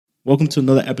Welcome to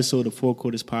another episode of Four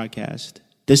Quarters Podcast.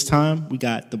 This time, we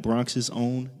got the Bronx's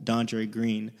own Dondre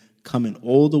Green coming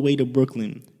all the way to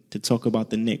Brooklyn to talk about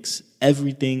the Knicks.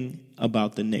 Everything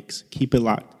about the Knicks. Keep it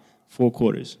locked. Four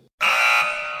Quarters.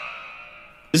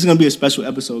 This is going to be a special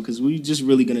episode because we're just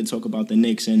really going to talk about the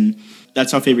Knicks, and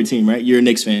that's our favorite team, right? You're a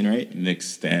Knicks fan, right? Knicks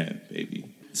stan,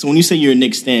 baby. So when you say you're a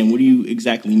Knicks stan, what do you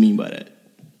exactly mean by that?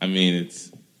 I mean,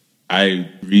 I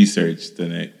researched the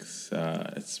Knicks.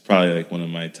 It's probably like one of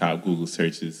my top Google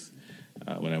searches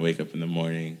when I wake up in the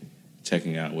morning,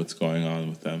 checking out what's going on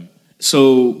with them.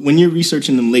 So when you're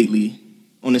researching them lately,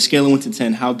 on a scale of 1 to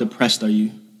 10, how depressed are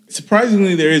you?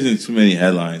 Surprisingly, there isn't too many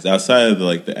headlines outside of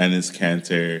the Enes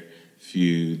Kanter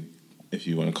feud, if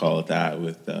you want to call it that,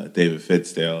 with David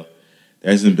Fitzdale.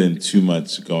 There hasn't been too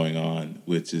much going on,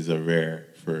 which is a rare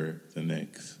for the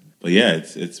Knicks. But yeah,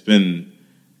 it's been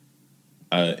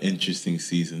an interesting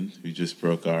season. We just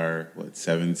broke our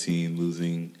 17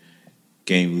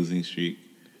 game losing streak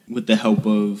With the help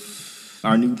of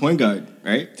our new point guard,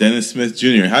 right? Dennis Smith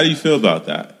Jr. How do you feel about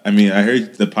that? I mean, I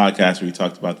heard the podcast where we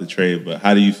talked about the trade, but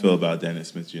how do you feel about Dennis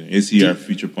Smith Jr.? Is he our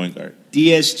future point guard?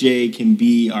 DSJ can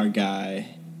be our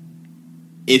guy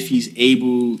if he's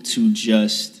able to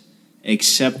just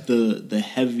accept the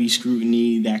heavy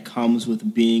scrutiny that comes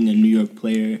with being a New York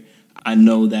player. I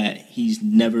know that he's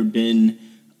never been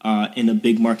in a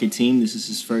big market team. This is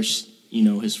his first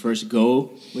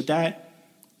go with that.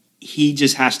 He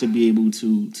just has to be able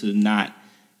to not,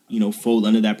 fold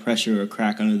under that pressure or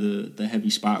crack under the heavy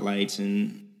spotlights.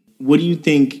 And what do you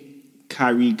think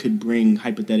Kyrie could bring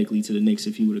hypothetically to the Knicks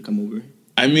if he were to come over?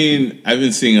 I mean, I've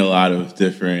been seeing a lot of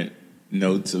different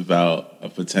notes about a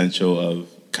potential of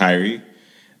Kyrie,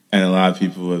 and a lot of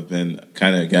people have been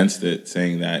kind of against it,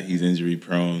 saying that he's injury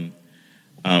prone.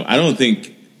 I don't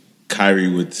think Kyrie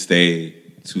would stay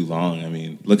too long. I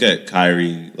mean, look at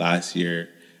Kyrie last year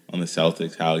on the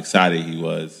Celtics, how excited he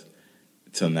was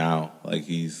till now.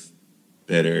 He's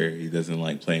bitter. He doesn't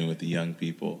like playing with the young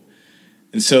people.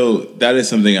 And so that is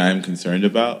something I'm concerned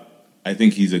about. I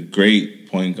think he's a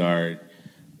great point guard,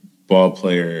 ball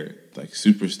player,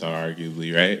 superstar,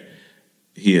 arguably, right?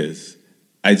 He is.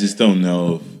 I just don't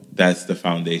know if that's the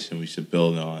foundation we should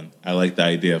build on. I like the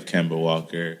idea of Kemba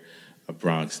Walker, a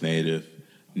Bronx native,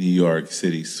 New York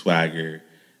City swagger.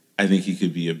 I think he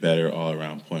could be a better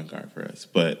all-around point guard for us.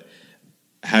 But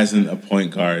hasn't a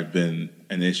point guard been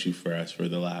an issue for us for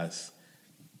the last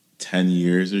 10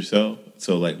 years or so?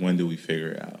 So, when do we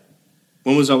figure it out?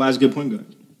 When was our last good point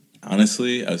guard?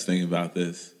 Honestly, I was thinking about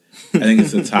this. I think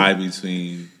it's a tie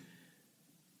between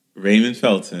Raymond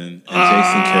Felton and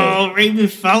Jason Kidd. Oh,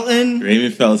 Raymond Felton?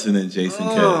 Raymond Felton and Jason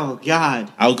Kidd. Oh,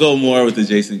 God. I'll go more with the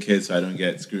Jason Kidd so I don't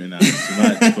get scrutinized too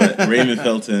much. But Raymond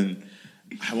Felton,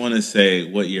 I want to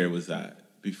say, what year was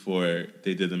that? Before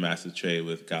they did the massive trade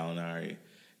with Gallinari.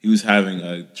 He was having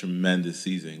a tremendous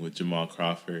season with Jamal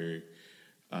Crawford.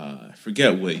 I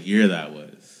forget what year that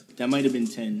was. That might have been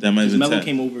 10. That might have been Melo 10.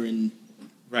 came over and...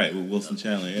 Right, with Wilson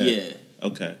Chandler, yeah. Yeah.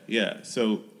 Okay, yeah.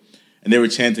 So, and they were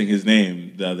chanting his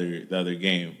name the other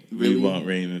game. Really? We want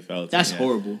Raymond Felton. That's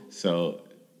horrible. So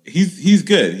he's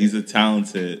good. He was a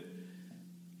talented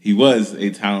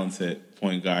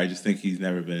point guard. I just think he's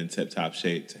never been in tip-top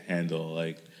shape to handle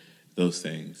those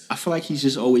things. I feel like he's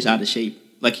just always out of shape.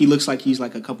 He looks like he's a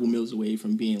couple meals away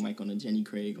from being on a Jenny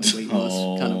Craig, weight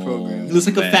loss kind of program. He looks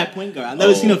like a fat point guard. I've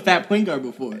never seen a fat point guard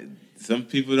before. Some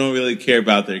people don't really care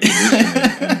about their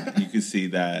conditioning. You can see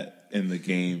that in the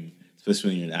game, especially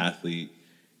when you're an athlete.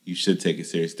 You should take it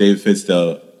serious. David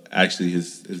Fitzdale actually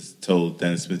has told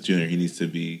Dennis Smith Jr. he needs to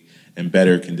be in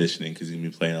better conditioning because he's going to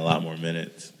be playing a lot more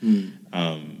minutes.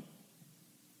 I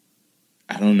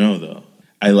don't know, though.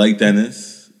 I like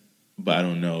Dennis, but I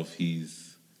don't know if he's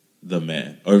the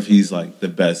man or if he's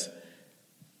the best,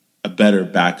 a better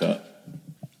backup.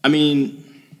 I mean,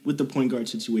 with the point guard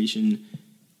situation,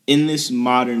 in this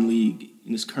modern league,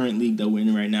 in this current league that we're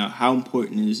in right now, how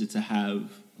important is it to have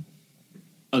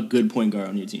a good point guard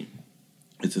on your team?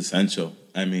 It's essential.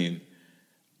 I mean,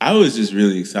 I was just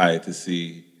really excited to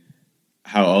see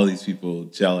how all these people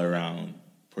gel around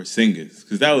Porzingis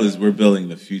because we're building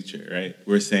the future, right?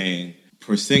 We're saying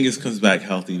Porzingis comes back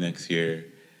healthy next year,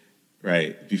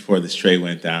 right? Before this trade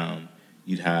went down,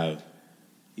 you'd have,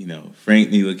 Frank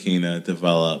Ntilikina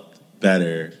developed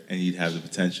better, and you'd have the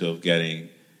potential of getting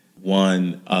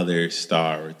one other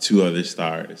star or two other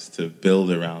stars to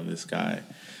build around this guy.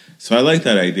 So I like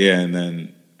that idea, and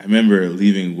then I remember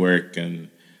leaving work and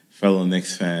fellow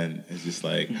Knicks fan is just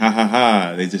ha ha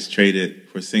ha, they just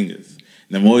traded Porzingis.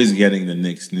 And I'm always getting the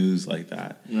Knicks news like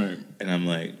that. Right. And I'm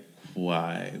like,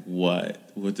 why?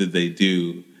 What did they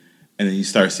do? And then you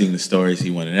start seeing the stories. He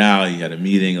wanted out. He had a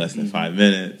meeting less than 5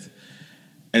 minutes.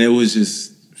 And it was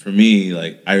just, for me,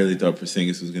 like, I really thought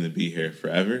Porzingis was going to be here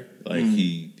forever. Like,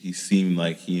 he seemed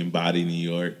like he embodied New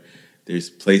York.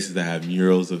 There's places that have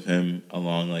murals of him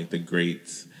along, like, the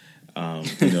greats.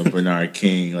 Bernard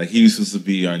King. Like, he was supposed to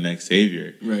be our next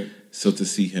savior. Right. So to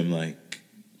see him, like,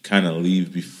 kind of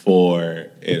leave before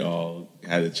it all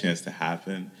had a chance to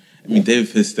happen. I mean, David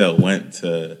Fizdale went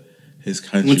to his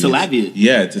country. Went to Latvia.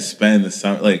 Yeah, to spend the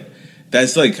summer. Like,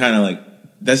 that's like kind of like,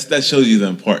 that shows you the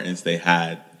importance they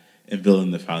had in building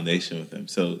the foundation with him.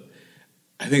 So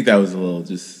I think that was a little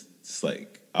just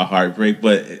like a heartbreak.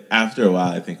 But after a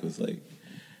while, I think it was like,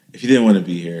 if you didn't want to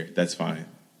be here, that's fine.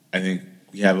 I think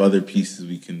we have other pieces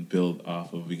we can build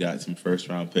off of. We got some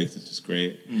first-round picks, which is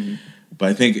great. But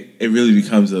I think it really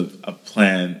becomes a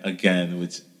plan again,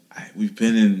 which we've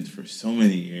been in for so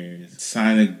many years.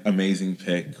 Sign an amazing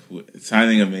pick,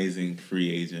 signing an amazing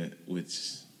free agent,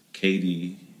 which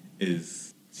KD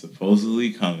is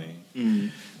supposedly coming.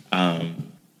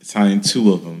 Signing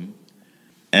 2 of them.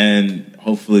 And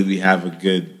hopefully we have a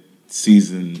good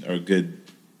season or a good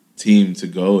team to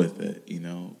go with it,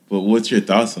 But what's your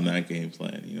thoughts on that game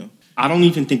plan, I don't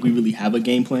even think we really have a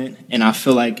game plan, and I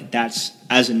feel like that's,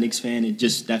 as a Knicks fan,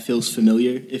 that feels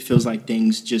familiar. It feels like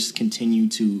things just continue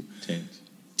to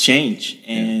change.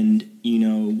 And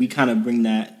we kind of bring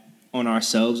that on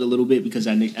ourselves a little bit because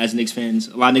as Knicks fans,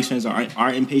 a lot of Knicks fans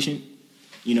are impatient.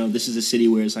 This is a city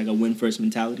where it's like a win first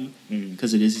mentality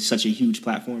because it is such a huge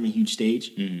platform, a huge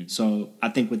stage. So I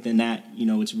think within that,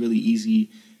 it's really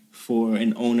easy for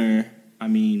an owner. I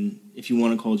mean, if you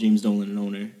want to call James Dolan an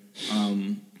owner.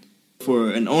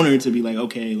 For an owner to be like,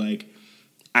 okay, like,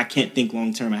 I can't think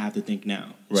long term, I have to think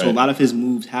now. Right. So a lot of his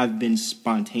moves have been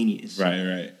spontaneous.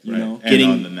 Right. And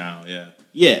getting on the now, yeah.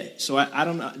 Yeah, so I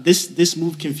don't know. This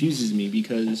move confuses me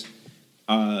because,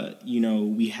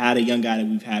 we had a young guy that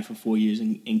we've had for 4 years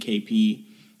in KP.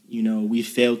 We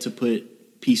failed to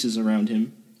put pieces around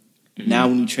him. Now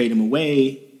when you trade him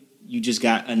away, you just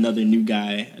got another new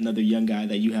guy, another young guy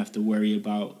that you have to worry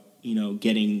about,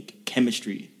 getting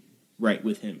chemistry right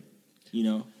with him.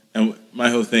 And my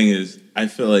whole thing is, I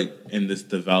feel like in this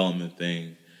development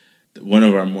thing, one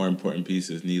of our more important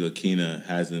pieces, Ntilikina,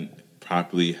 hasn't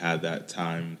properly had that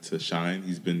time to shine.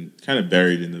 He's been kind of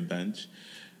buried in the bench.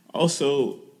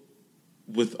 Also,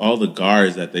 with all the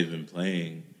guards that they've been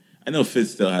playing, I know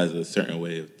Fitz still has a certain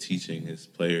way of teaching his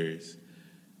players.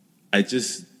 I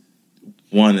just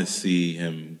want to see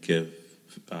him give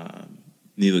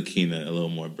Ntilikina a little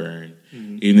more burn.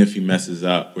 Even if he messes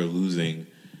up, we're losing.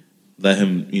 Let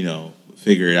him,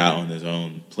 figure it out on his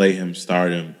own. Play him,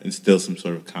 start him, instill some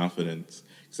sort of confidence.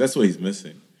 Because that's what he's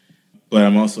missing. But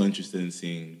I'm also interested in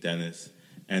seeing Dennis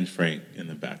and Frank in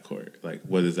the backcourt. Like,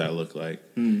 what does that look like?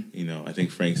 I think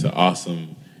Frank's an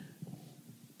awesome,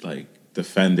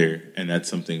 defender, and that's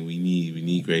something we need. We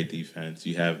need great defense.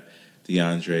 You have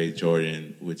DeAndre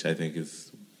Jordan, which I think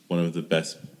is one of the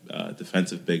best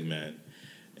defensive big men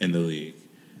in the league.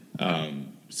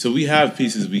 So we have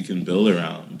pieces we can build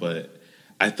around, but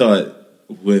I thought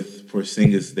with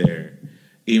Porzingis there,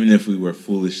 even if we were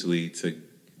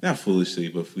not foolishly,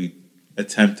 but if we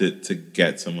attempted to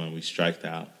get someone, we striked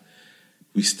out,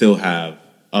 we still have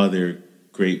other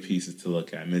great pieces to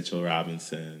look at. Mitchell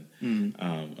Robinson,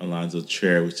 Alonzo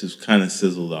Trier, which has kind of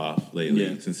sizzled off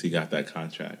lately since he got that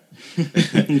contract.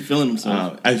 He's feeling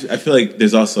himself. I feel like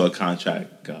there's also a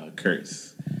contract curse.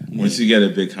 Once you get a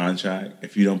big contract,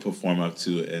 if you don't perform up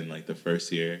to it in the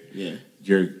first year,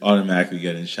 you're automatically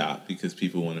getting shot because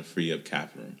people want to free up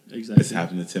cap room. Exactly. It's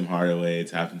happened to Tim Hardaway.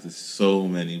 It's happened to so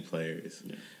many players.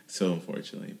 So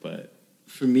unfortunately, but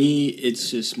for me, it's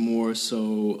just more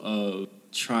so of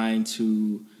trying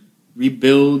to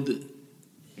rebuild go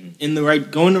in the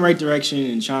right direction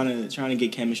and trying to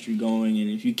get chemistry going. And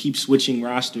if you keep switching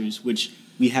rosters, which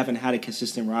we haven't had a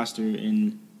consistent roster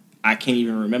in, I can't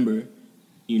even remember.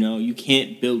 You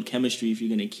can't build chemistry if you're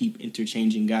going to keep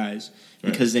interchanging guys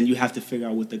because then you have to figure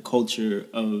out what the culture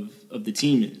of the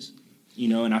team is.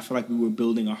 And I feel like we were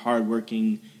building a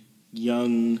hardworking,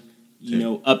 young,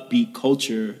 upbeat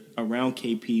culture around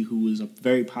KP, who was a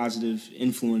very positive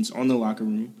influence on the locker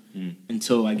room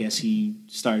until I guess he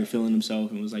started feeling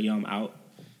himself and was like, yo, I'm out.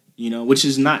 Which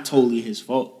is not totally his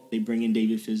fault. They bring in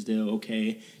David Fizdale.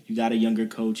 Okay, you got a younger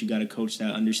coach. You got a coach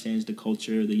that understands the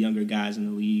culture, the younger guys in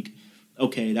the league.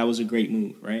 Okay, that was a great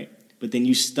move, right? But then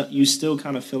you still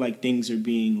kind of feel like things are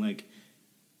being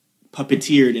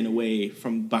puppeteered in a way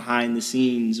from behind the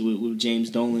scenes with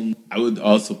James Dolan. I would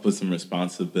also put some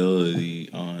responsibility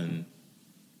on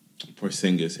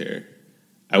Porzingis here.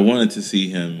 I wanted to see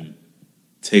him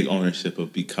take ownership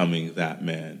of becoming that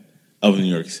man of New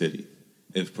York City.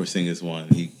 If Porzingis won,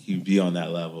 he'd be on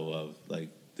that level of like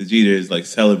the Jeters, like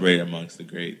celebrate amongst the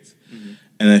greats. Mm-hmm.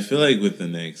 And I feel like with the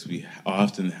Knicks, we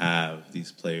often have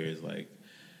these players like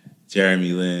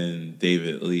Jeremy Lin,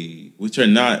 David Lee, which they're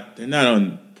not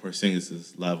on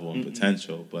Porzingis' level and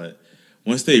potential, but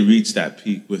once they reach that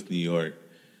peak with New York,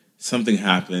 something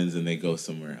happens and they go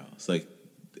somewhere else. Like,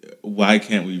 why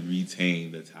can't we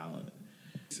retain the talent?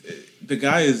 The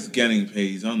guy is getting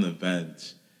paid. He's on the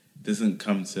bench. Doesn't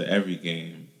come to every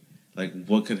game. Like,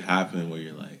 what could happen where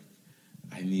you're like,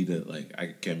 I need to,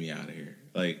 like, get me out of here.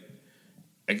 Like,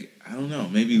 I don't know.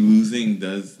 Maybe losing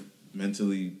does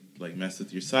mentally, like, mess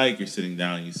with your psyche. You're sitting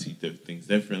down, you see things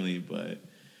differently, but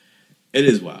it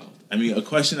is wild. I mean, a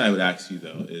question I would ask you,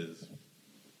 though, is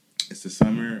it's the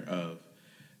summer of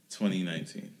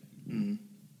 2019. Mm-hmm.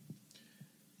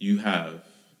 You have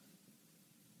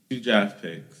 2 draft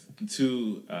picks,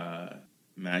 2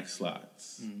 max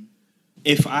slots. Mm-hmm.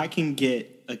 If I can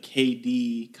get a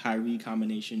KD Kyrie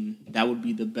combination, that would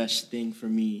be the best thing for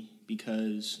me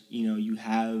because, you know, you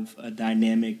have a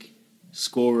dynamic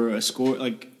scorer,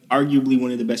 like arguably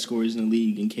one of the best scorers in the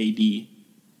league in KD,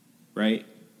 right?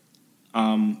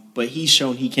 But he's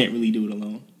shown he can't really do it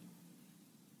alone.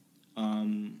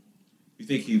 You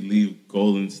think he'd leave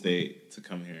Golden State to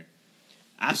come here?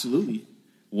 Absolutely.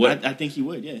 I think he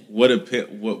would, yeah.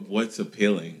 What's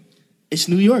appealing? It's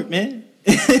New York, man.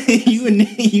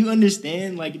 you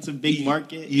understand, like, it's a big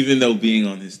market. Even though being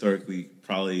on historically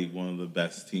probably one of the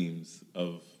best teams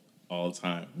of all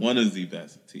time, one of the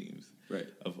best teams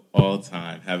of all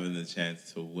time, having the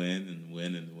chance to win and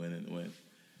win and win and win.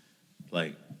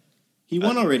 Like, he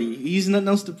won already. He's nothing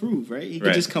else to prove, right? He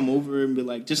could just come over and be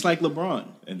like, just like LeBron.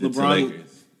 And LeBron,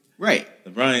 Lakers. Right.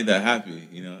 LeBron ain't that happy,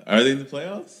 you know. Are they in the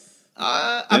playoffs?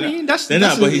 They're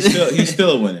not, but he's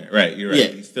still a winner. Right, you're right. Yeah.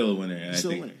 He's still a winner. And I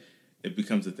think it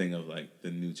becomes a thing of like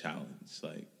the new challenge,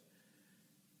 like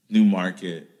new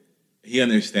market. He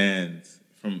understands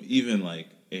from even like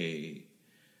a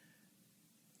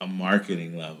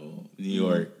marketing level, New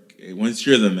York, once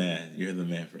you're the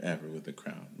man forever with the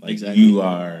crown. Like exactly. You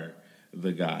are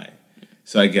the guy.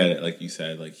 So I get it, like you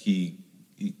said, like he's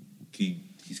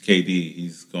KD,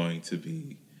 he's going to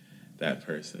be that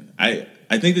person. I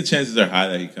think the chances are high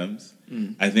that he comes.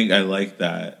 I think I like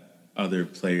that other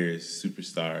players,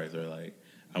 superstars, are like,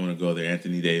 I want to go there.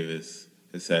 Anthony Davis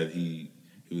has said he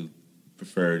would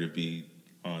prefer to be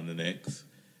on the Knicks,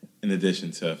 in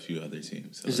addition to a few other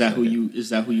teams. So is that who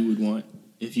you would want?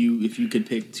 If you could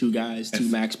pick 2 guys, 2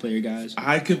 max player guys?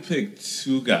 I could pick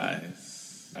 2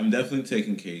 guys. I'm definitely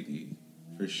taking KD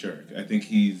for sure. I think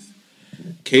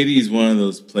KD is one of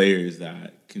those players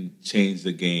that can change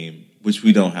the game, which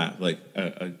we don't have. Like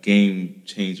a game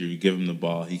changer, you give him the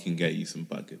ball, he can get you some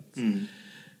buckets. Mm-hmm.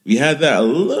 We had that a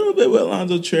little bit with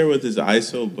Alonzo Trier with his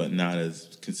ISO, but not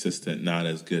as consistent, not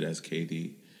as good as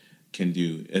KD can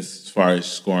do as far as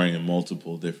scoring in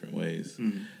multiple different ways.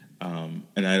 Mm-hmm.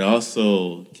 And I'd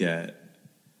also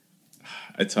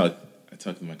I talked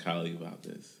to my colleague about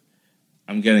this.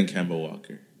 I'm getting Kemba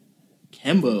Walker.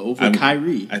 Kemba over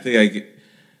Kyrie. I think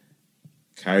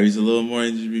Kyrie's a little more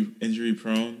injury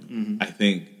prone. Mm-hmm. I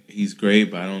think he's great,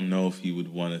 but I don't know if he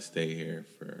would want to stay here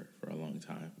for a long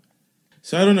time.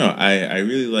 So I don't know. I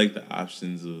really like the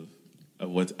options of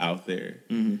what's out there.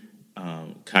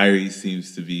 Mm-hmm. Kyrie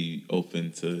seems to be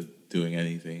open to doing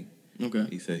anything. Okay.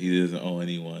 He said he doesn't owe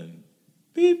anyone.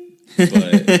 Beep. But,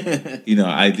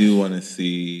 I do want to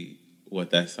see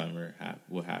what that summer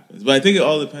what happens. But I think it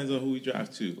all depends on who we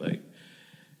draft too. Like,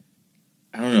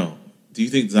 I don't know. Do you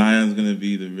think Zion's going to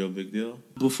be the real big deal?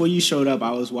 Before you showed up,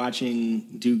 I was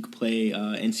watching Duke play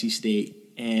NC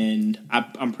State, and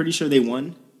I'm pretty sure they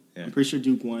won. Yeah. I'm pretty sure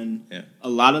Duke won. Yeah. A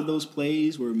lot of those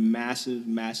plays were massive,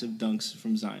 massive dunks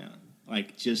from Zion.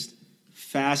 Like, just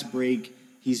fast break.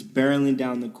 He's barreling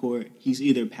down the court. He's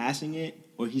either passing it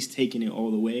or he's taking it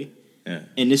all the way. Yeah.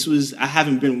 And I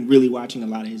haven't been really watching a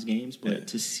lot of his games, but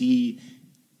to see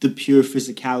the pure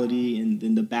physicality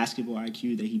and the basketball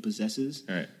IQ that he possesses,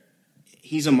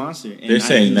 he's a monster. And they're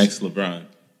saying next LeBron.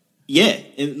 Yeah,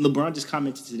 and LeBron just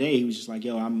commented today. He was just like,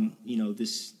 "Yo, I'm,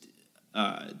 this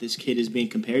kid is being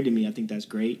compared to me. I think that's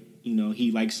great.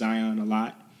 He likes Zion a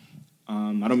lot. I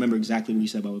don't remember exactly what he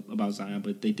said about Zion,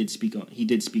 but he did speak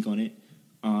on it.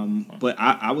 But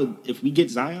I would, if we get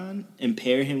Zion and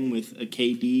pair him with a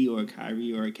KD or a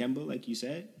Kyrie or a Kemba, like you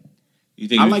said, you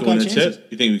think we can win a chip?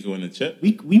 You think we can win a chip?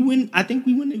 We win. I think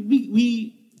we win.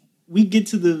 We get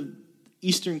to the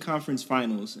Eastern Conference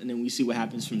Finals, and then we see what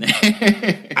happens from there.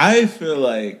 I feel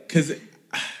like, because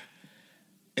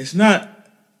it's not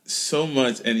so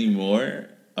much anymore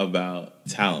about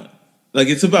talent. like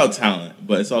it's about talent,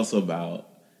 but it's also about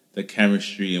the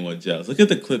chemistry and what gels. Look at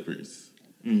the Clippers.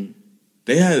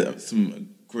 They had some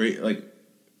great, like,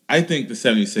 I think the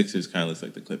 76ers kind of looks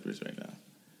like the Clippers right now,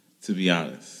 to be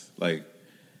honest. Like,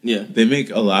 Yeah. they make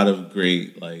a lot of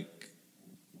great, like,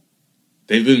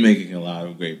 they've been making a lot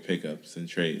of great pickups and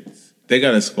trades. They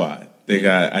got a squad.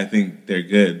 I think they're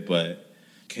good, but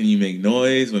can you make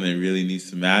noise when it really needs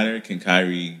to matter? Can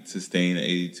Kyrie sustain an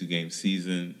 82-game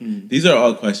season? These are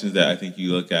all questions that I think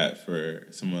you look at for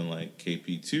someone like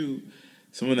KP2,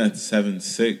 someone that's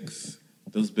 7'6".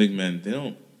 Those big men, they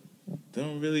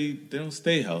don't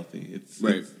stay healthy.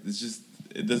 It's just,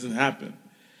 it doesn't happen.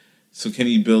 So can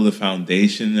you build a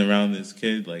foundation around this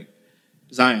kid? Like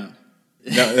Zion.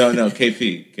 No,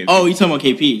 KP. Oh, you talking about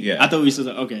KP? Yeah. I thought we said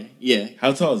okay. Yeah.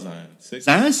 How tall is Zion? 6?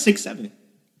 Zion's 6'7",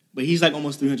 but he's like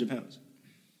almost 300 pounds.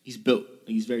 He's built. Like,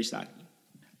 he's very stocky.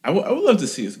 I would love to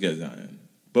see us get Zion,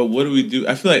 but what do we do?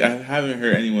 I feel like I haven't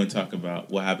heard anyone talk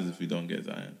about what happens if we don't get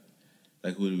Zion.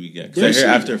 Like, who do we get? Because I hear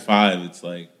after 5, it's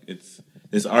like it's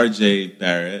RJ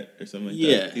Barrett or something like that.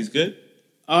 Yeah. He's good.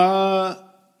 I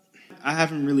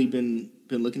haven't really been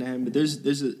looking at him, but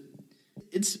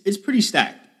it's pretty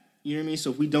stacked. You know what I mean? So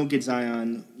if we don't get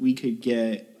Zion, we could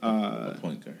get A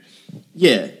point guard.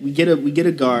 Yeah, we get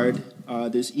a guard.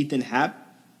 There's Ethan Happ,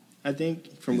 I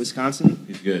think, from Wisconsin.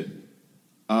 He's good.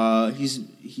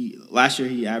 Last year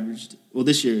he averaged,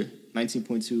 this year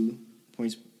 19.2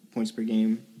 points per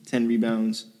game, 10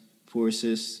 rebounds, 4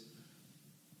 assists.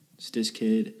 It's this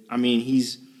kid. I mean,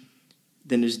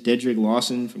 then there's Dedrick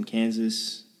Lawson from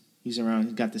Kansas. He's around.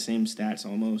 He's got the same stats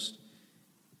almost.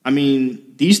 I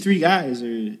mean, these 3 guys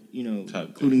are,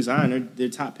 including Zion, they're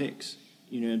top picks.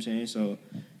 You know what I'm saying? So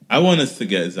I want us to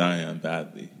get Zion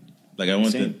badly. Like, I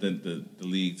want Same. the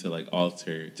league to, like,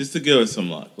 alter, just to give us some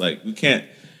luck. Like, we can't,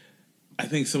 I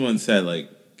think someone said, like,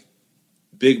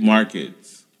 big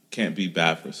markets can't be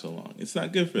bad for so long. It's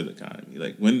not good for the economy.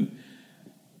 Like, when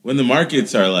the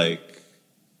markets are, like,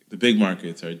 the big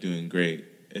markets are doing great,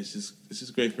 it's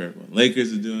just great for everyone.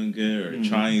 Lakers are doing good, or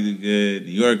trying to do good.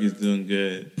 New York is doing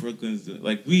good. Brooklyn's doing,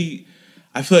 like,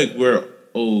 I feel like we're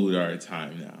owed our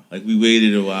time now. Like, we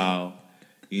waited a while.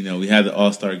 We had the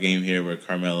All-Star game here where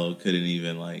Carmelo couldn't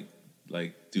even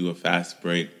like do a fast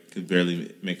break, could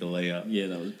barely make a layup. yeah,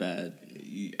 that was bad.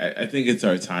 I think it's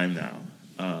our time now.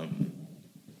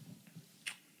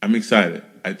 I'm excited.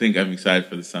 I think I'm excited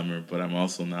for the summer, but I'm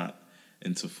also not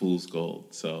into fool's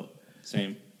gold. So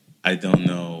Same. I don't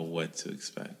know what to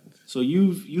expect. So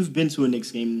you've been to a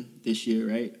Knicks game this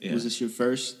year, right? Yeah. Was this your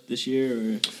first this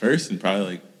year, or First in probably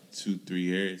like 2-3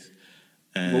 years.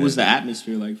 And what was the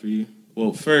atmosphere like for you?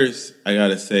 Well, first, I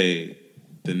gotta say,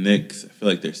 the Knicks, I feel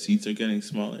like their seats are getting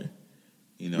smaller.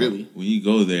 Really? When you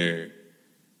go there,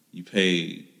 you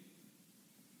pay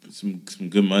some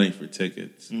good money for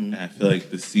tickets. And I feel like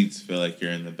the seats feel like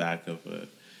you're in the back of a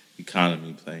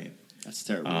economy plane. That's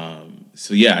terrible.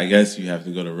 So yeah, I guess you have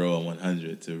to go to row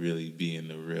 100 to really be in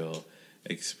the real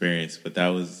experience. But that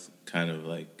was kind of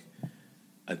like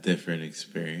a different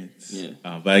experience.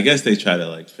 Yeah. But I guess they try to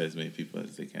like fit as many people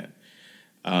as they can.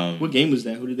 What game was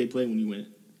that? Who did they play when you went?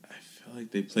 I feel like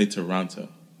they played Toronto.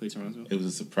 Played Toronto? It was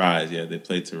a surprise. Yeah, they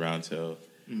played Toronto.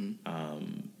 Then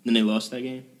they lost that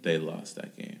game? They lost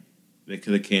that game. They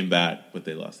could have came back, but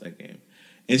they lost that game.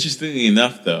 Interestingly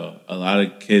enough, though, a lot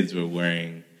of kids were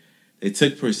wearing. They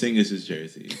took Porzingis'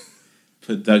 jersey,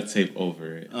 put duct tape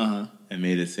over it, and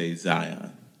made it say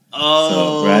Zion.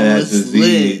 Oh, so right at the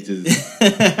Z, lit.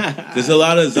 there's a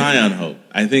lot of Zion hope.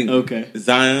 I think Okay.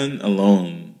 Zion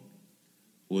alone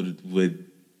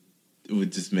would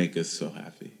just make us so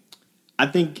happy. I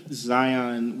think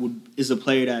Zion is a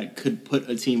player that could put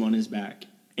a team on his back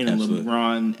in a Absolutely.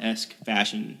 LeBron-esque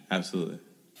fashion. Absolutely.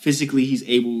 Physically, he's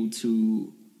able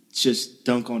to just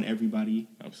dunk on everybody.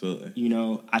 Absolutely.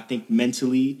 I think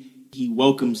mentally, he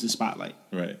welcomes the spotlight.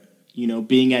 Right.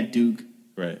 Being at Duke,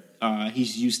 Right.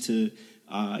 he's used to,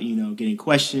 getting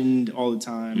questioned all the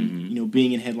time,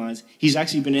 being in headlines. He's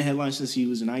actually been in headlines since he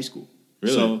was in high school.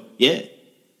 Really? So, yeah.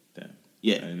 Damn.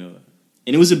 Yeah. I didn't know that.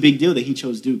 And it was a big deal that he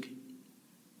chose Duke.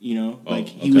 He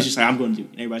okay. was just like, I'm going to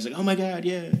Duke. And everybody's like, oh my God,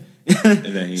 yeah. And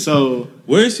then So,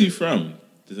 where is he from?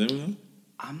 Does anyone know?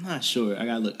 I'm not sure. I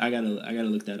gotta look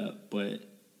that up. But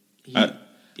I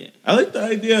like the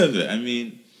idea of it. I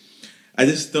mean, I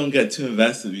just don't get too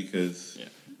invested because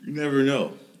you never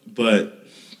know. But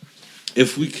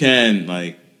if we can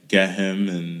get him,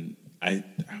 and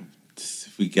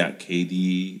if we got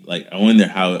KD, I wonder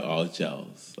how it all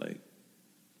gels.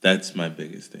 That's my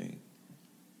biggest thing.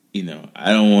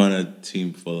 I don't want a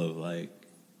team full of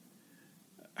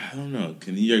I don't know.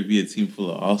 Can New York be a team full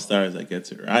of all-stars that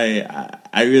gets it right?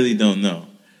 I really don't know.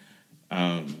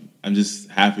 I'm just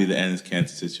happy the Enes Kanter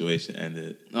situation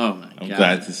ended. Oh, my God. I'm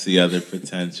glad to see other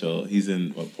potential. He's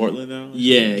in, Portland now?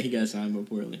 Yeah, he got signed by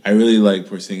Portland. I really like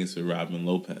Porzingis with Robin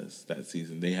Lopez that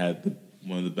season. They had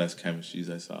one of the best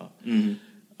chemistries I saw.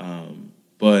 Mm-hmm.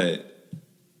 But,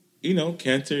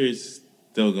 Kanter is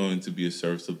still going to be a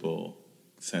serviceable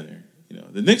center.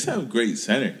 The Knicks have great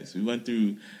centers. We went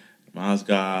through Miles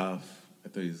Goff. I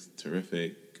thought he was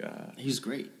terrific. He was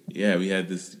great. Yeah, we had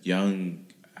this young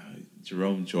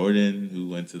Jerome Jordan who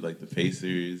went to the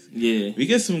Pacers. Yeah, we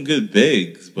get some good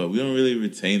bigs, but we don't really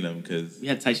retain them because we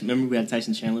had Tyson. Remember, we had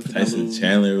Tyson Chandler. Tyson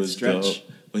Chandler was stretch.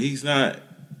 dope, but he's not.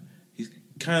 He's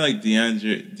kind of like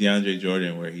DeAndre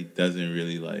Jordan, where he doesn't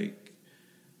really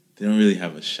They don't really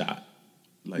have a shot.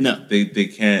 No, they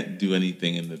can't do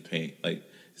anything in the paint.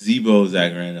 Zebo,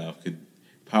 Zach Randolph could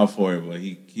power forward, but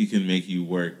he can make you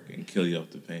work and kill you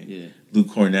off the paint. Yeah. Luke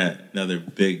Cornett, another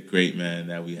big, great man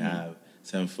that we have,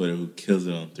 7-footer who kills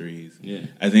it on threes. Yeah.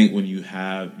 I think when you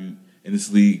have in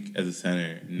this league as a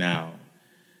center now,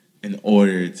 in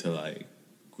order to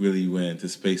really win, to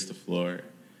space the floor,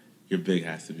 your big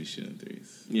has to be shooting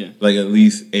threes. Yeah. At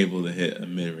least able to hit a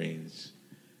mid range,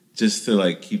 just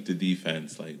to keep the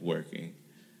defense working.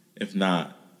 If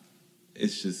not,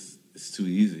 it's too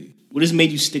easy. What has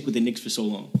made you stick with the Knicks for so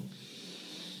long?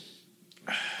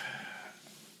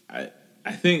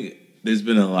 I think there's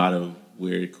been a lot of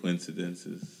weird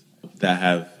coincidences that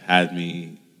have had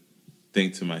me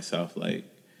think to myself, the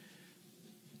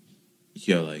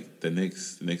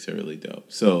Knicks are really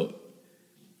dope. So,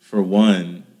 for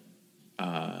one,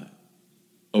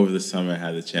 over the summer I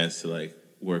had the chance to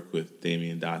work with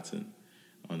Damian Dotson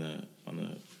on a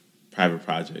private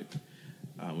project,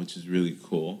 which is really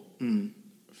cool. Mm.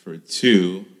 For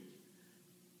two,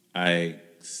 I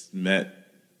met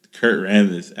Kurt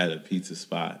Rambis at a pizza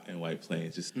spot in White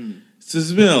Plains. So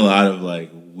there's been a lot of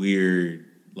weird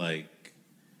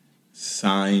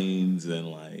signs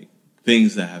and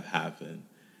things that have happened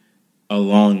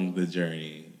along the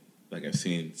journey. I've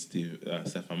seen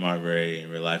Stephon Marbury in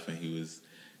real life when he was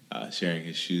sharing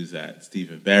his shoes at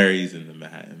Stephen Barry's in the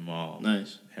Manhattan Mall.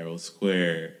 Nice. Herald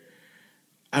Square.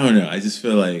 I don't know. I just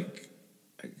feel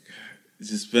it's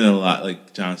just been a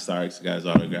lot. John Starks got his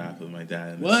autograph with my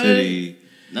dad in the city.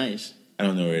 Nice. I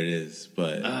don't know where it is,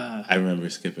 but I remember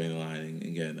skipping the line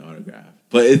and getting the autograph.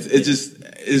 But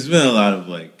it's been a lot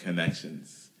of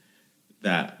connections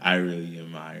that I really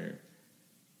admire,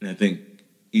 and I think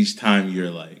each time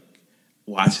you're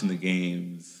watching the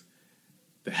games,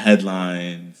 the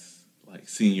headlines,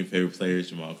 seeing your favorite players,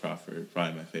 Jamal Crawford,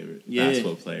 probably my favorite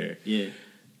basketball player. Yeah.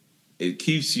 It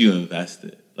keeps you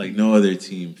invested. No other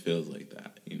team feels like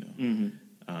that, Mm-hmm.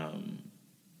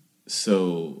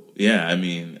 So, yeah, I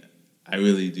mean, I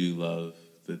really do love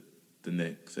the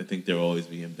Knicks. I think they'll always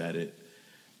be embedded.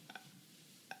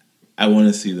 I want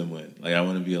to see them win. I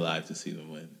want to be alive to see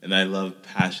them win. And I love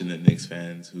passionate Knicks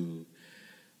fans who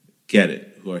get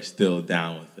it, who are still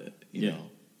down with it, you know.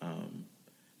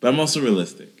 But I'm also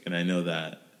realistic, and I know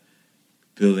that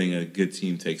building a good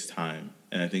team takes time.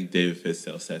 And I think David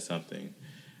Fizdale said something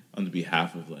on the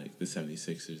behalf of the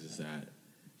 76ers is that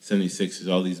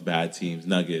 76ers, all these bad teams,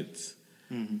 Nuggets,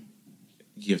 mm-hmm.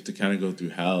 you have to kind of go through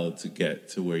hell to get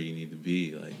to where you need to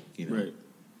be. Right.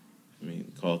 I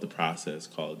mean, call it the process,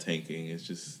 call it tanking. It's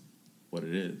just what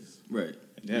it is. Right.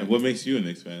 Yeah. What makes you a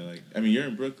Knicks fan? You're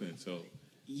in Brooklyn, so.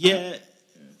 Yeah.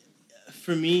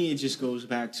 For me, it just goes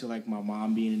back to my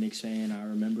mom being a Knicks fan. I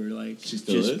remember she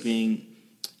still is? being.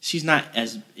 She's not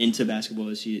as into basketball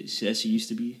as she used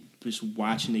to be. Just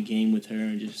watching the game with her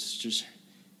and just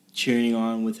cheering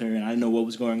on with her, and I didn't know what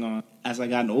was going on. As I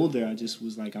got older, I just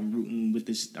was I'm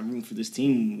rooting for this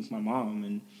team with my mom,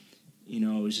 and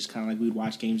it was just kind of we'd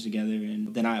watch games together.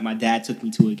 And then my dad took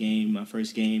me to a game, my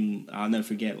first game. I'll never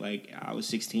forget. I was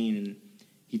 16, and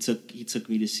he took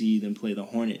me to see them play the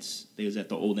Hornets. They was at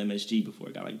the old MSG before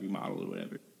it got remodeled or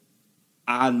whatever.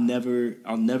 I'll never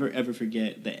ever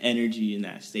forget the energy in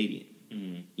that stadium.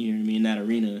 Mm-hmm. You know what I mean? That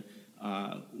arena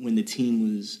when the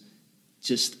team was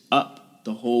just up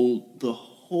the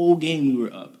whole game. We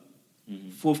were up. Mm-hmm.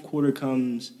 Fourth quarter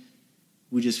comes,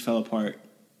 we just fell apart,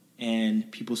 and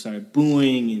people started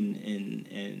booing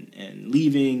and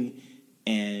leaving,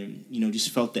 and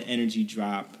just felt the energy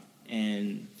drop.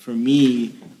 And for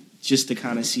me, just to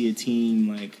kind of see a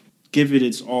team give it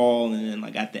its all, and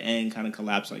then at the end kind of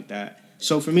collapse like that.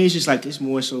 So for me, it's just it's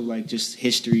more so just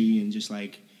history and just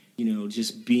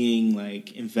just being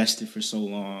invested for so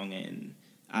long. And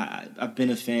I've been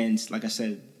a fan, like I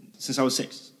said, since I was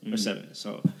 6 or 7.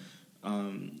 So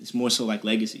it's more so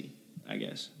legacy. I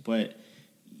guess. But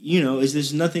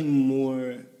there's nothing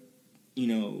more.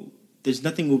 There's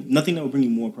nothing that will bring you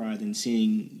more pride than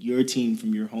seeing your team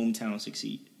from your hometown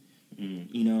succeed.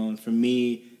 And for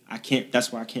me, I can't.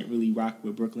 That's why I can't really rock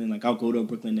with Brooklyn. Like, I'll go to a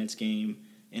Brooklyn Nets game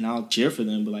and I'll cheer for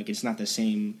them, but like, it's not the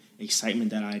same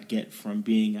excitement that I'd get from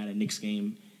being at a Knicks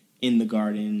game in the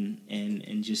Garden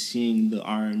and just seeing the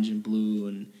orange and blue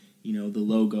and the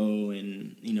logo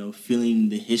and feeling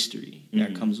the history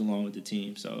that comes along with the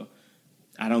team. So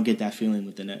I don't get that feeling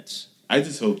with the Nets. I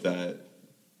just hope that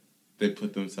they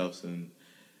put themselves in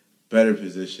better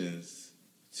positions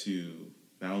to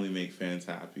not only make fans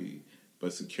happy,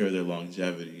 but secure their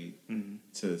longevity,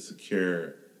 to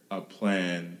secure a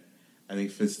plan. I think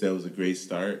Fitzdale was a great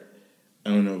start. I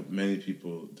don't know if many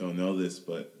people don't know this,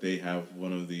 but they have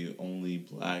one of the only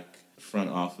black front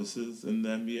offices in the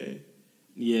NBA.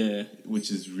 Yeah. Which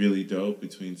is really dope,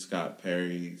 between Scott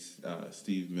Perry,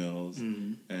 Steve Mills,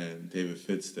 and David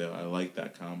Fitzdale. I like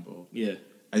that combo. Yeah.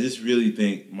 I just really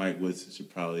think Mike Woodson should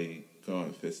probably go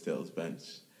on Fitzdale's bench.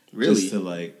 Really? Just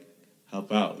to,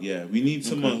 help out. Yeah, we need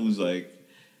someone who's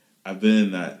I've been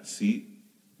in that seat.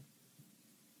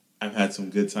 I've had some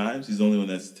good times. He's the only one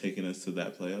that's taken us to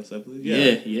that playoffs, I believe.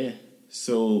 Yeah.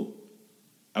 So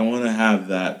I want to have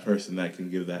that person that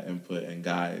can give that input and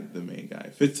guide the main guy.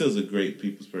 Fitzdale's a great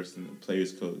people's person, a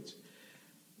player's coach.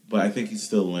 But I think he's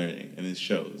still learning, and it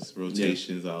shows.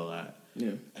 Rotations, all that.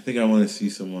 Yeah. I think I want to see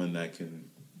someone that can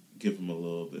give him a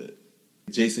little bit.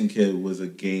 Jason Kidd was a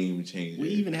game changer. We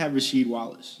even had Rasheed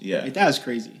Wallace. Yeah. That was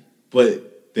crazy.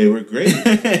 But they were great.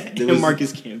 And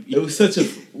Marcus Camby. It was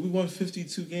we won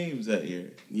 52 games that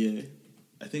year. Yeah.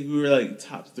 I think we were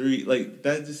top 3.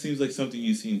 That just seems like something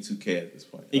you see in 2K at this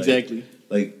point. Exactly.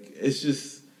 It's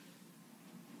just,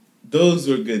 those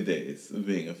were good days of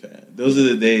being a fan. Those are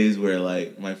the days where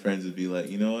my friends would be like,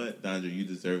 you know what, Dondre, you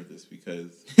deserve this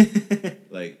because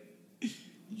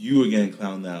you were getting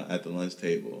clowned out at the lunch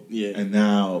table. Yeah. And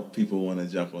now people want to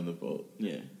jump on the boat.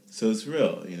 Yeah. So it's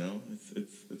real,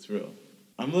 it's real.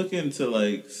 I'm looking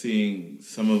to seeing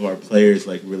some of our players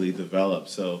really develop.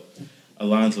 So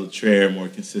Alonzo Trier, more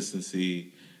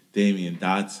consistency. Damian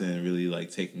Dotson really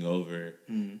taking over.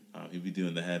 He'd be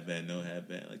doing the headband, no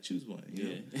headband. Choose one.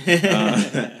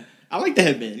 I like the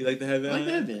headband. You like the headband? I like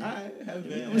the headband. All right,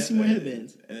 headband. I want to see more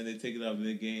headbands. And then they take it off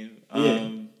mid-game. Yeah.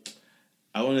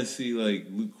 I want to see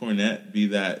Luke Cornett be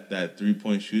that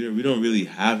 3-point shooter. We don't really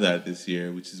have that this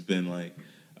year, which has been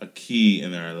a key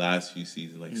in our last few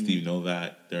seasons. Steve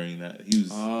Novak during that, he was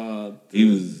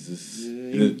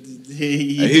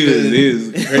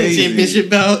crazy. Championship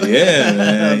belt. Yeah,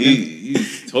 man,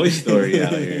 he's Toy Story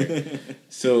out here.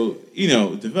 So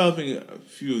developing a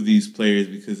few of these players,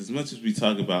 because as much as we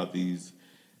talk about these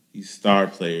star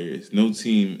players, no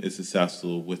team is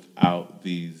successful without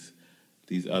these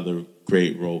other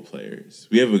great role players.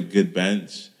 We have a good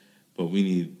bench, but we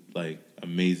need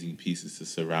amazing pieces to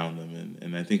surround them,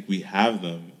 and I think we have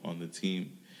them on the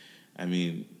team. I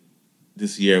mean,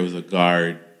 this year was a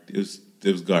guard. It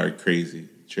was guard crazy.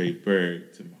 Trey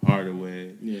Burke, Tim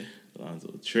Hardaway,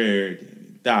 Alonzo Trier,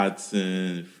 Damian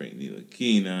Dotson, Frank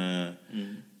Ntilikina,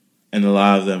 and a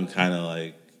lot of them kind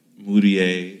of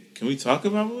Moutier. Can we talk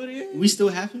about Moutier? We still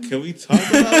have him? Can we talk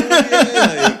about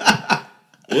Moutier?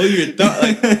 What are your thoughts?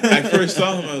 I first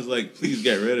saw him, I was like, please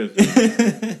get rid of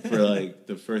him for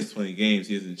the first 20 games.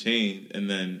 He hasn't changed, and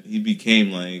then he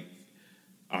became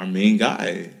our main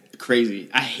guy. Crazy.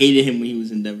 I hated him when he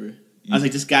was in Denver. I was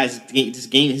like, his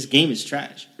game is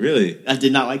trash. Really? I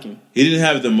did not like him. He didn't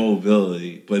have the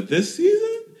mobility, but this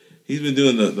season he's been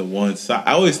doing the one sock.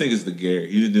 I always think it's the Garrett.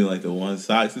 He's been doing the one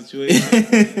sock situation.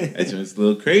 It's just a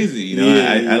little crazy,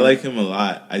 I like him a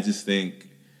lot. I just think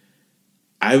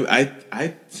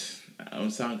I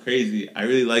don't sound crazy. I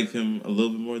really like him a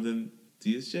little bit more than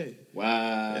DSJ.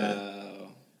 Wow.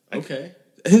 Yeah. Okay.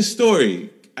 His story.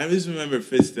 I just remember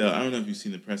Fitzdale. I don't know if you've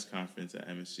seen the press conference at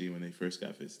MSG when they first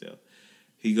got Fitzdale.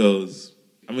 He goes,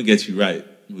 "I'm gonna get you right,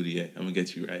 Moutier. I'm gonna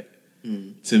get you right."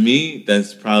 To me,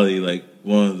 that's probably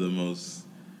one of the most,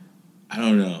 I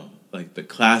don't know, the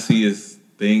classiest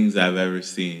things I've ever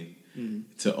seen.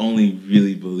 To only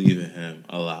really believe in him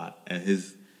a lot, and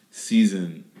his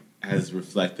season has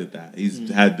reflected that. He's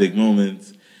had big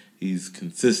moments. He's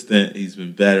consistent. He's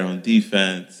been better on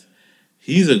defense.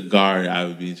 He's a guard I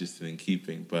would be interested in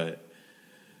keeping, but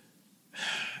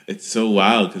it's so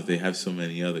wild because they have so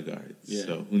many other guards. Yeah.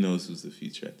 So who knows who's the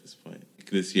future at this point.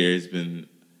 This year has been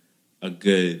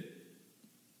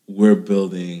we're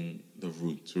building the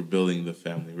roots. We're building the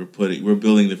family. We're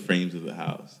building the frames of the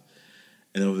house.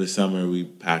 And over the summer, we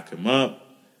pack them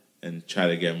up and try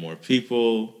to get more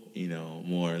people,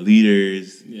 more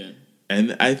leaders. Yeah.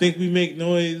 And I think we make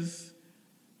noise.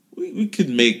 We could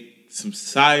make some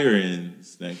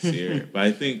sirens next year. But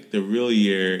I think the real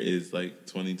year is like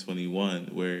 2021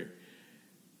 where,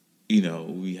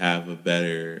 we have a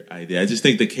better idea. I just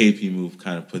think the KP move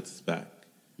kind of puts us back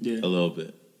a little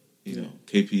bit.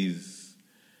 KP's...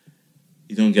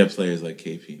 You don't get players like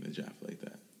KP in the draft like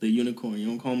that. The unicorn. You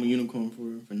don't call him a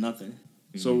unicorn for nothing.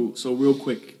 Mm-hmm. So real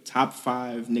quick, top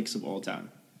 5 Knicks of all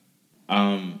time. So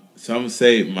I'm going to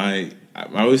say I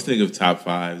always think of top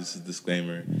 5, this is a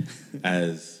disclaimer,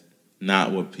 as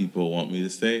not what people want me to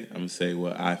say. I'm going to say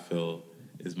what I feel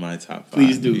is my top 5.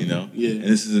 Please do. Yeah. And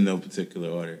this is in no particular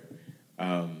order.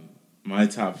 My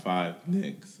top 5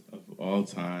 Knicks of all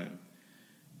time,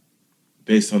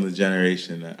 based on the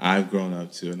generation that I've grown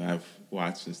up to and I've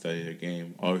watched and studied their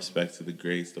game, all respect to the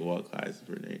greats, the Walt Clydes,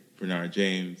 Bernard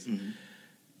James. Mm-hmm.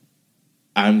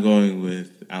 I'm going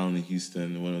with Allen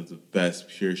Houston, one of the best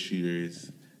pure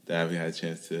shooters that I've had a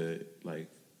chance to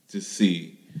just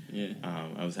see. Yeah.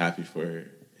 I was happy for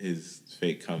his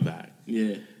fake comeback.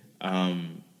 Yeah.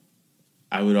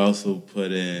 I would also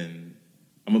I'm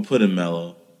gonna put in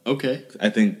Melo. Okay. I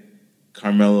think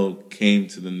Carmelo came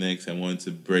to the Knicks and wanted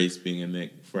to brace being a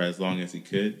Knick for as long as he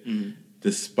could,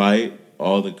 despite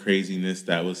all the craziness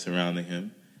that was surrounding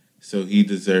him. So he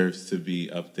deserves to be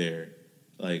up there.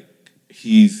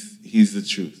 He's the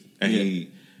truth. And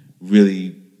he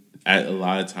really, at a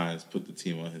lot of times, put the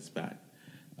team on his back.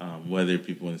 Whether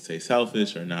people want to say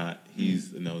selfish or not,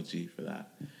 he's an OG for that.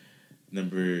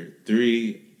 Number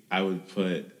 3, I would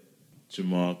put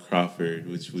Jamal Crawford,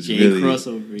 which would really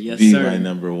be my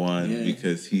number 1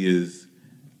 because he is,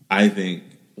 I think,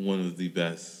 one of the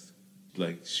best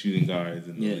shooting guards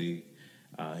in the league.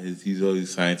 He's always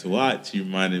exciting to watch. He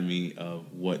reminded me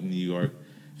of what New York.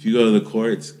 If you go to the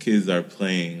courts, kids are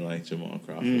playing like Jamal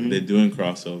Crawford. Mm-hmm. They're doing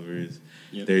crossovers.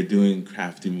 Yep. They're doing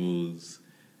crafty moves,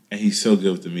 and he's so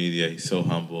good with the media. He's so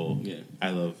humble. Yeah. I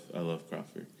love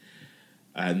Crawford.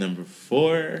 At number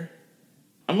 4.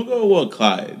 I'm going to go with Walt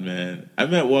Clyde, man. I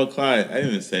met Walt Clyde. I didn't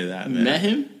even say that, man. You met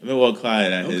him? I met Walt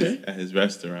Clyde at his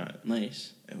restaurant.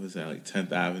 Nice. It was at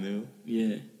 10th Avenue.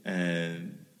 Yeah.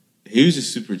 And he was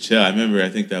just super chill. I remember, I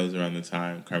think that was around the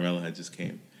time Carmelo had just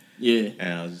came. Yeah.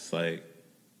 And I was just like,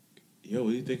 yo, what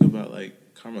do you think about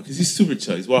Carmelo? Because he's super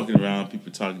chill. He's walking around,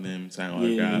 people talking to him, signing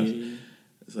autographs. Yeah.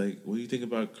 It's like, what do you think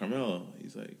about Carmelo?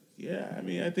 He's like, yeah, I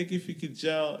mean, I think if he could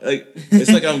gel,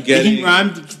 it's like I'm getting... He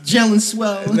rhymed gel and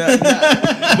swell. But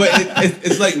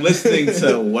it's like listening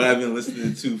to what I've been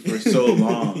listening to for so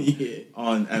long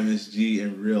on MSG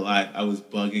in real life. I was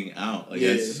bugging out.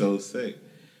 It's so sick.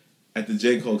 At the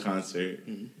J. Cole concert,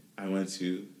 I went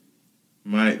to,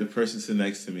 the person sitting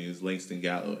next to me was Langston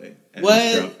Galloway and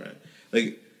his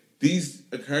girlfriend. These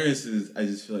occurrences, I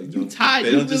just feel like they don't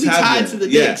just happen. To the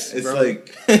Knicks, it's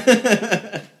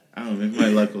bro. I don't know, maybe my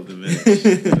luck will diminish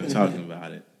when I'm talking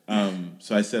about it.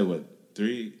 So I said,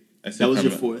 3? I said that was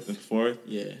your 4th. The 4th?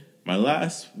 Yeah. My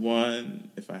last one,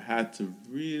 if I had to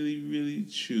really, really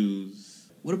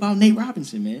choose... What about Nate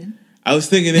Robinson, man? I was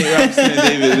thinking Nate Robinson and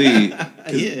David Lee.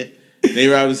 Yeah.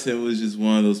 Nate Robinson was just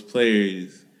one of those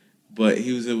players, but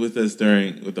he was with us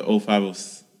with the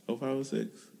 0506.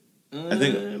 I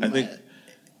think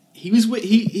he was with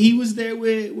he was there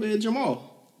with Jamal.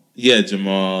 Yeah,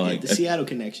 Jamal. The Seattle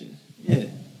connection. Yeah.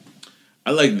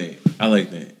 I like Nate.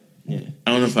 Yeah.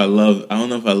 I don't know if I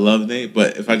love Nate,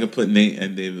 but if I could put Nate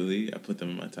and David Lee, I put them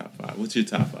in my top 5. What's your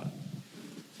top 5?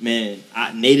 Man,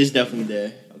 Nate is definitely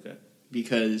there. Okay.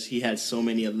 Because he had so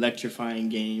many electrifying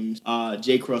games.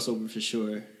 Jay Crossover for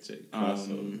sure. Jay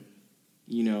Crossover.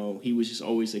 He was just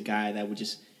always a guy that would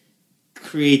just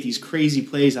create these crazy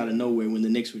plays out of nowhere when the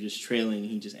Knicks were just trailing.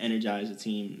 He just energized the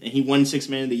team. And he won 6th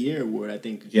Man of the Year award, I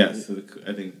think. Yes,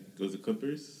 I think it was the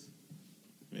Clippers.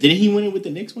 Maybe. Didn't he win it with the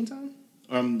Knicks one time?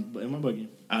 Or am I bugging?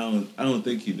 I don't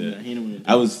think he did. Yeah, he didn't win it.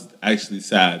 I was actually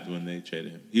sad when they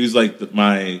traded him. He was like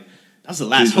my... That was the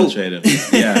last hope. Trade him.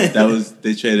 Yeah,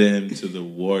 they traded him to the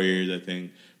Warriors, I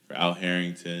think, for Al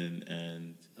Harrington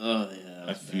and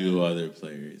a few other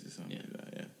players or something like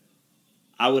that, yeah.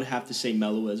 I would have to say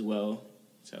Melo as well.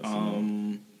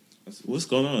 What's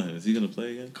going on with him? Is he going to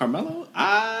play again? Carmelo?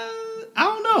 I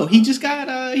don't know. He just got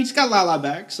Lala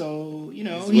back, so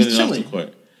he's chilling. Off the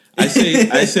court. I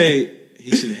say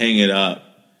he should hang it up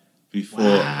before.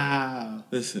 Wow.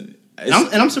 Listen,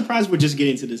 I'm surprised we're just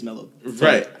getting to this Melo.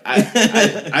 Right. I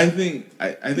think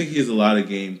he has a lot of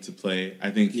game to play. I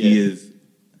think he is.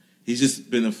 He's just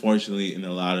been unfortunately in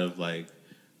a lot of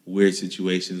weird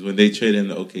situations. When they traded him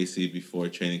to OKC before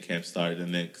training camp started the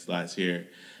Knicks last year,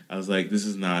 I was like, this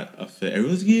is not a fit.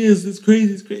 Everyone's like, yes, it's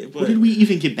crazy. But what did we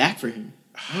even get back for him?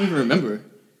 I don't even remember.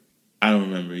 I don't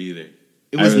remember either.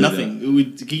 It was nothing.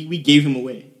 We gave him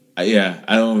away. I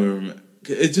don't remember.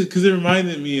 It's just because it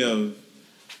reminded me of.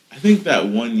 I think that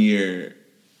one year,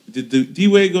 did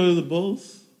D-Wade go to the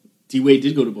Bulls? D-Wade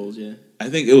did go to Bulls, yeah. I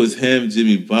think it was him,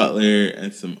 Jimmy Butler,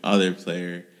 and some other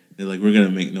player. They're like, we're gonna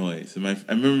make noise. And I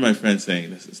remember my friend saying,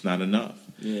 "This is not enough."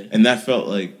 Yeah. And that felt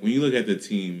like when you look at the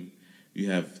team,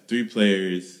 you have 3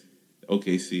 players,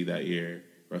 OKC that year: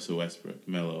 Russell Westbrook,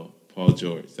 Melo, Paul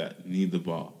George, that need the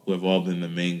ball, who have all been the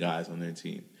main guys on their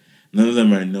team. None of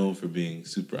them are known for being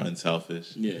super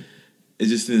unselfish. Yeah. It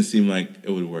just didn't seem like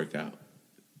it would work out.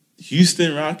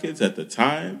 Houston Rockets at the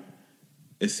time,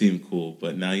 it seemed cool,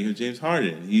 but now you have James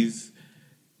Harden. He's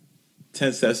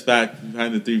 10 steps back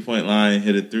behind the 3-point line,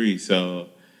 hit a 3. So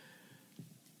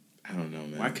I don't know,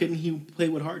 man. Why couldn't he play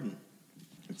with Harden?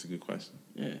 That's a good question.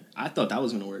 Yeah, I thought that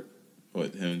was gonna work.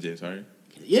 What, him and James Harden?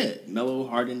 Yeah, Melo,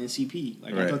 Harden, and CP.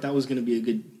 Like, right. I thought that was gonna be a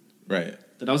good. Right.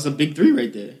 That was a big 3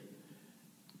 right there.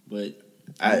 But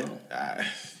I don't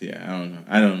know.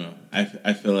 I don't know.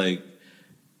 I feel like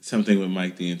something with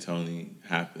Mike D'Antoni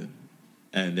happened,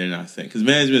 and they're not saying, because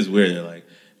management is weird. They're like,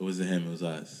 it wasn't him, it was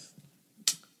us.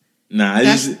 Nah,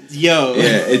 it's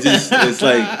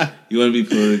like you want to be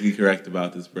politically correct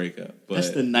about this breakup, but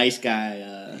that's the nice guy.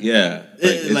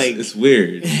 It's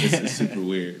weird. It's super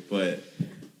weird, but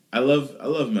I love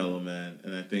Melo, man,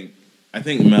 and I think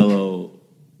Melo,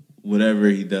 whatever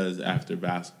he does after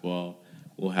basketball,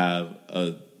 will have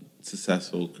a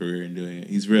successful career in doing it.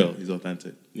 He's real. He's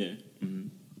authentic. Yeah. Mm-hmm.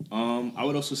 I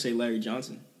would also say Larry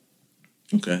Johnson.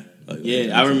 Okay.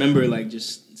 I remember like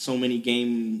just so many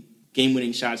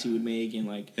game-winning shots he would make, and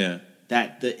like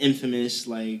the infamous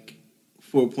like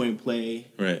 4-point play.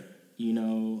 Right. You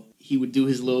know, he would do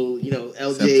his little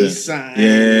LJ sign. Yeah.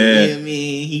 You know what I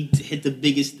mean? He hit the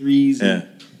biggest threes. Yeah.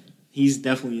 He's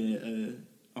definitely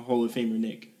a Hall of Famer,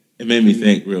 Nick. It made me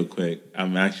think real quick.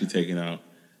 I'm actually taking out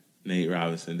Nate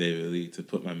Robinson, David Lee to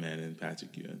put my man in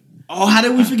Patrick Ewing. Oh, how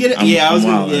did we forget it? I'm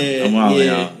wilding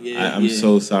out. I'm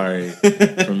so sorry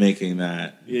for making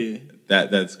that. Yeah.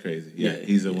 That's crazy. Yeah,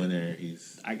 he's a winner.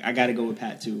 I got to go with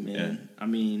Pat too, man. Yeah. I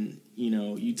mean,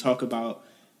 you talk about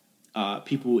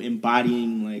people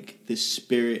embodying like the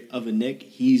spirit of a Nick.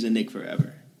 He's a Nick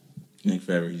forever. Nick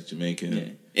forever. He's Jamaican. Yeah.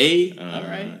 Hey, all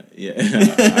right. Yeah,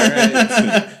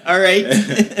 all right.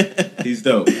 He's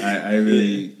dope. I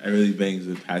really bangs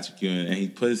with Patrick Ewing, and he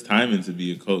put his time in to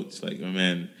be a coach. Like, my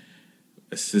man,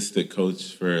 assistant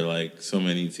coach for like so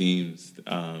many teams,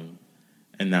 and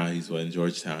now he's in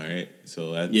Georgetown, right?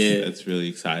 So that's really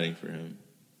exciting for him.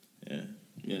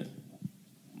 Yeah.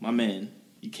 My man,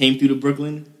 you came through to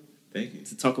Brooklyn. Thank you.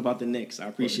 To talk about the Knicks. I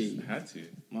appreciate you. I had to.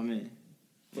 My man.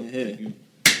 Thank you.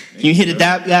 Can you hit a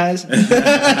dap, guys?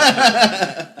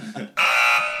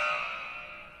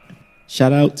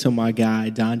 Shout out to my guy,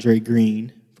 Dondre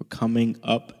Green, for coming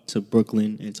up to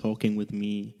Brooklyn and talking with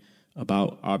me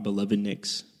about our beloved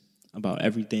Knicks, about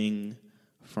everything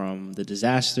from the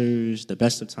disasters, the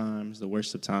best of times, the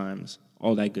worst of times,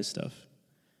 all that good stuff.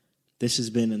 This has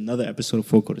been another episode of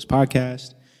Four Quarters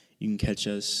Podcast. You can catch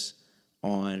us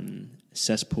on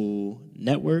Cesspool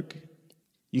Network.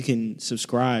 You can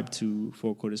subscribe to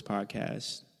Four Quarters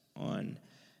Podcast on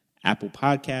Apple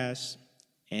Podcasts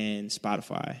and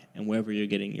Spotify and wherever you're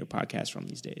getting your podcasts from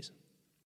these days.